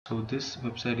So this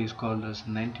website is called as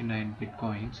 99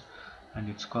 bitcoins, and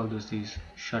it's called as this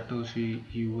Satoshi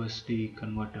USD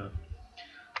converter.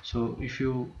 So if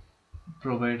you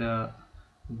provide a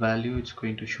value, it's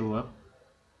going to show up.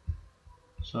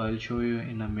 So I'll show you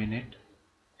in a minute.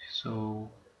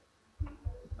 So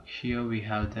here we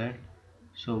have that.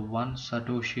 So one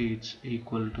Satoshi is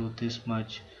equal to this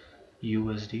much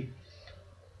USD.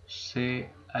 Say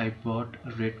I bought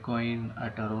red coin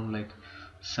at around like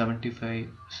 75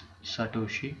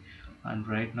 Satoshi, and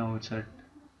right now it's at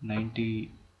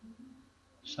 90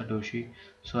 Satoshi.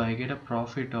 So I get a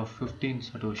profit of 15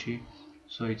 Satoshi.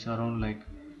 So it's around like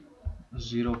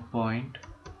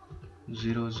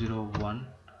 0.001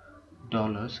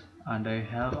 dollars, and I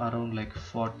have around like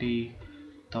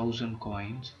 40,000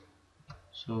 coins.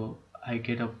 So I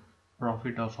get a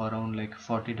profit of around like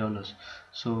 $40.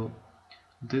 So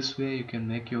this way you can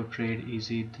make your trade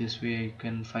easy. This way you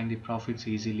can find the profits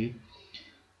easily.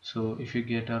 So if you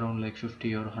get around like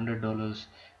 50 or $100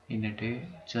 in a day,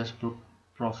 just put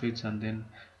profits and then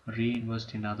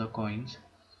reinvest in other coins.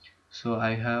 So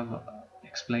I have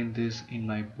explained this in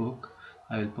my book.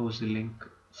 I will post the link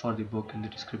for the book in the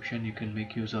description. You can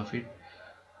make use of it.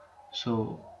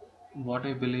 So what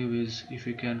I believe is, if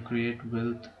you can create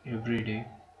wealth every day,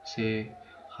 say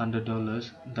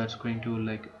 $100, that's going to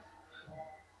like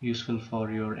useful for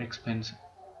your expense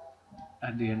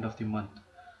at the end of the month.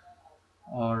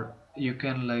 Or you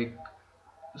can like,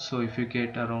 so if you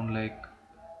get around like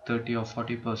 30 or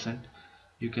 40%,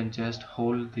 you can just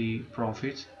hold the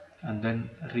profits and then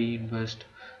reinvest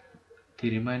the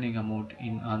remaining amount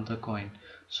in another coin.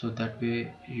 So that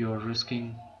way you're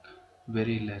risking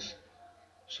very less.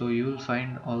 So you will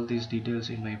find all these details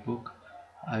in my book.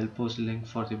 I'll post a link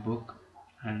for the book,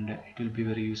 and it will be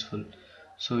very useful.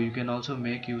 So you can also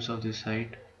make use of this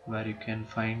site where you can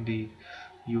find the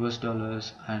US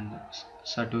dollars and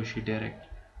Satoshi direct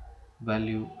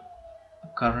value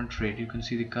current rate. You can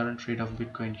see the current rate of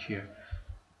Bitcoin here.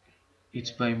 It's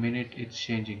by minute, it's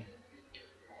changing.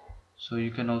 So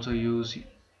you can also use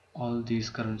all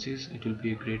these currencies. It will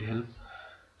be a great help.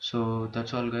 So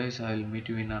that's all guys. I'll meet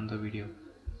you in another video.